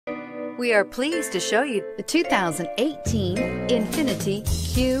We are pleased to show you the 2018 INFINITI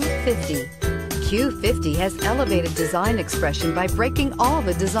Q50. Q50 has elevated design expression by breaking all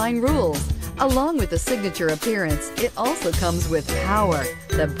the design rules. Along with the signature appearance, it also comes with power.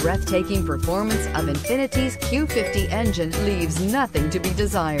 The breathtaking performance of INFINITI's Q50 engine leaves nothing to be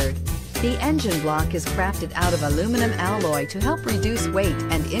desired. The engine block is crafted out of aluminum alloy to help reduce weight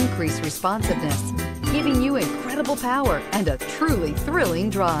and increase responsiveness, giving you incredible power and a truly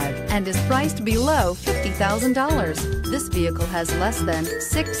thrilling drive, and is priced below $50,000. This vehicle has less than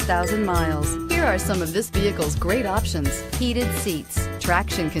 6,000 miles. Here are some of this vehicle's great options: heated seats,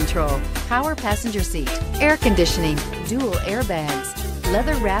 traction control, power passenger seat, air conditioning, dual airbags,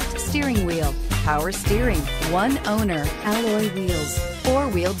 leather-wrapped steering wheel, power steering, one owner, alloy wheels,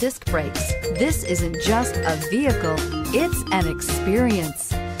 four-wheel disc brakes. This isn't just a vehicle, it's an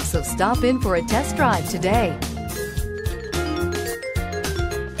experience. So stop in for a test drive today.